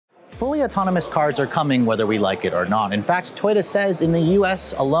fully autonomous cars are coming whether we like it or not. In fact, Toyota says in the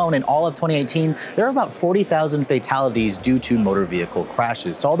US alone in all of 2018, there are about 40,000 fatalities due to motor vehicle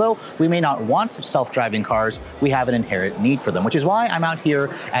crashes. So although we may not want self-driving cars, we have an inherent need for them, which is why I'm out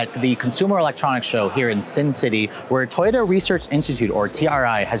here at the Consumer Electronics Show here in Sin City, where Toyota Research Institute, or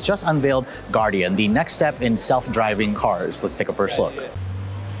TRI, has just unveiled Guardian, the next step in self-driving cars. Let's take a first look.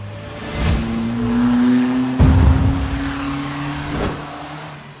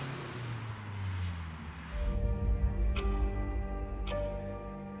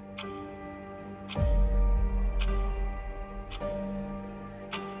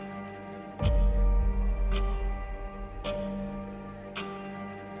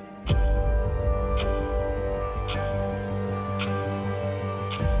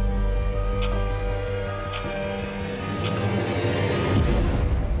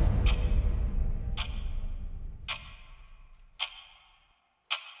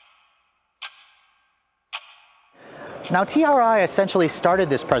 Now, TRI essentially started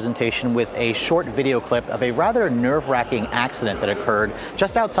this presentation with a short video clip of a rather nerve-wracking accident that occurred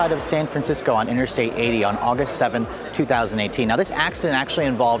just outside of San Francisco on Interstate 80 on August 7, 2018. Now, this accident actually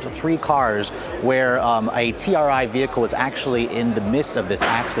involved 3 cars where a TRI vehicle was actually in the midst of this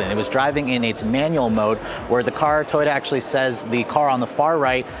accident. It was driving in its manual mode, where the car, Toyota actually says the car on the far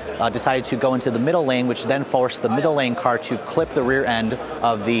right decided to go into the middle lane, which then forced the middle lane car to clip the rear end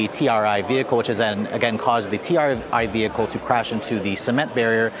of the TRI vehicle, which has then again caused the TRI vehicle to crash into the cement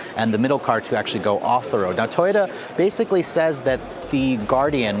barrier and the middle car to actually go off the road. Now, Toyota basically says that the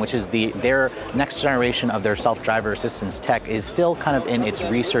Guardian, which is their next generation of their self-driver assistance tech, is still kind of in its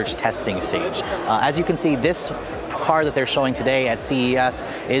research testing stage. As you can see, this car that they're showing today at CES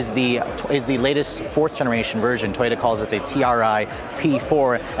is the latest 4th generation version. Toyota calls it the TRI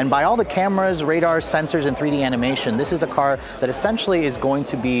P4, and by all the cameras, radars, sensors, and 3D animation, this is a car that essentially is going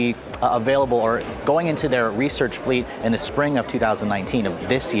to be available or going into their research fleet in the spring of 2019 of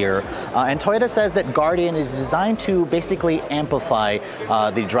this year. And Toyota says that Guardian is designed to basically amplify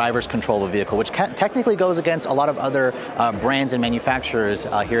the driver's control of a vehicle, which technically goes against a lot of other brands and manufacturers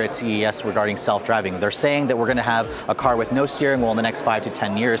here at CES regarding self-driving. They're saying that we're going to have a car with no steering wheel in the next 5 to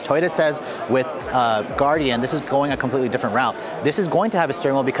 10 years. Toyota says with Guardian, this is going a completely different route. This is going to have a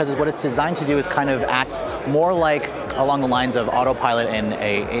steering wheel because what it's designed to do is kind of act more like along the lines of autopilot in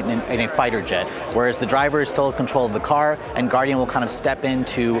a fighter jet, whereas the driver is still in control of the car, and Guardian will kind of step in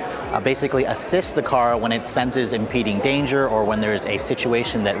to basically assist the car when it senses impeding danger or when there's a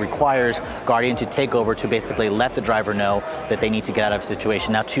situation that requires Guardian to take over to basically let the driver know that they need to get out of a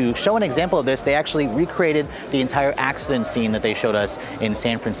situation. Now, to show an example of this, they actually recreated the entire accident scene that they showed us in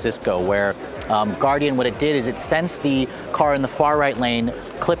San Francisco, where Guardian, what it did is it sensed the car in the far right lane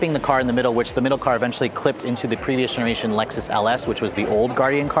clipping the car in the middle, which the middle car eventually clipped into the previous generation Lexus LS, which was the old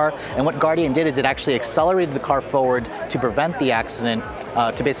Guardian car. And what Guardian did is it actually accelerated the car forward to prevent the accident,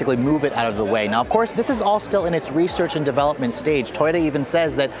 to basically move it out of the way. Now, of course, this is all still in its research and development stage. Toyota even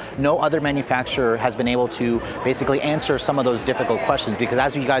says that no other manufacturer has been able to basically answer some of those difficult questions, because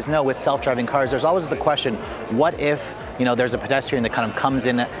as you guys know, with self-driving cars, there's always the question, what if there's a pedestrian that kind of comes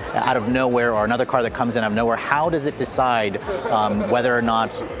in out of nowhere, or another car that comes in out of nowhere? How does it decide whether or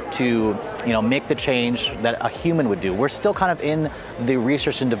not to make the change that a human would do? We're still kind of in the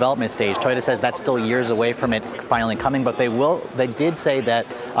research and development stage. Toyota says that's still years away from it finally coming, but they did say that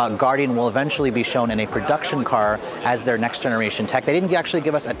Guardian will eventually be shown in a production car as their next generation tech. They didn't actually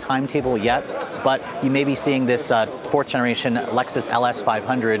give us a timetable yet, but you may be seeing this 4th generation Lexus LS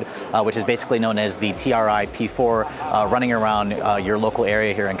 500, which is basically known as the TRI P4, running around your local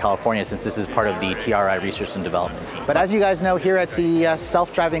area here in California, since this is part of the TRI research and development team. But as you guys know, here at CES,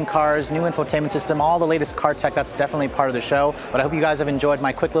 self-driving cars, new infotainment system, all the latest car tech, that's definitely part of the show. But I hope you guys have enjoyed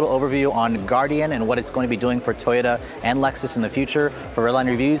my quick little overview on Guardian and what it's going to be doing for Toyota and Lexus in the future. For Redline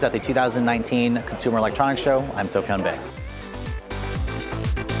Reviews at the 2019 Consumer Electronics Show, I'm Sofyan Bey.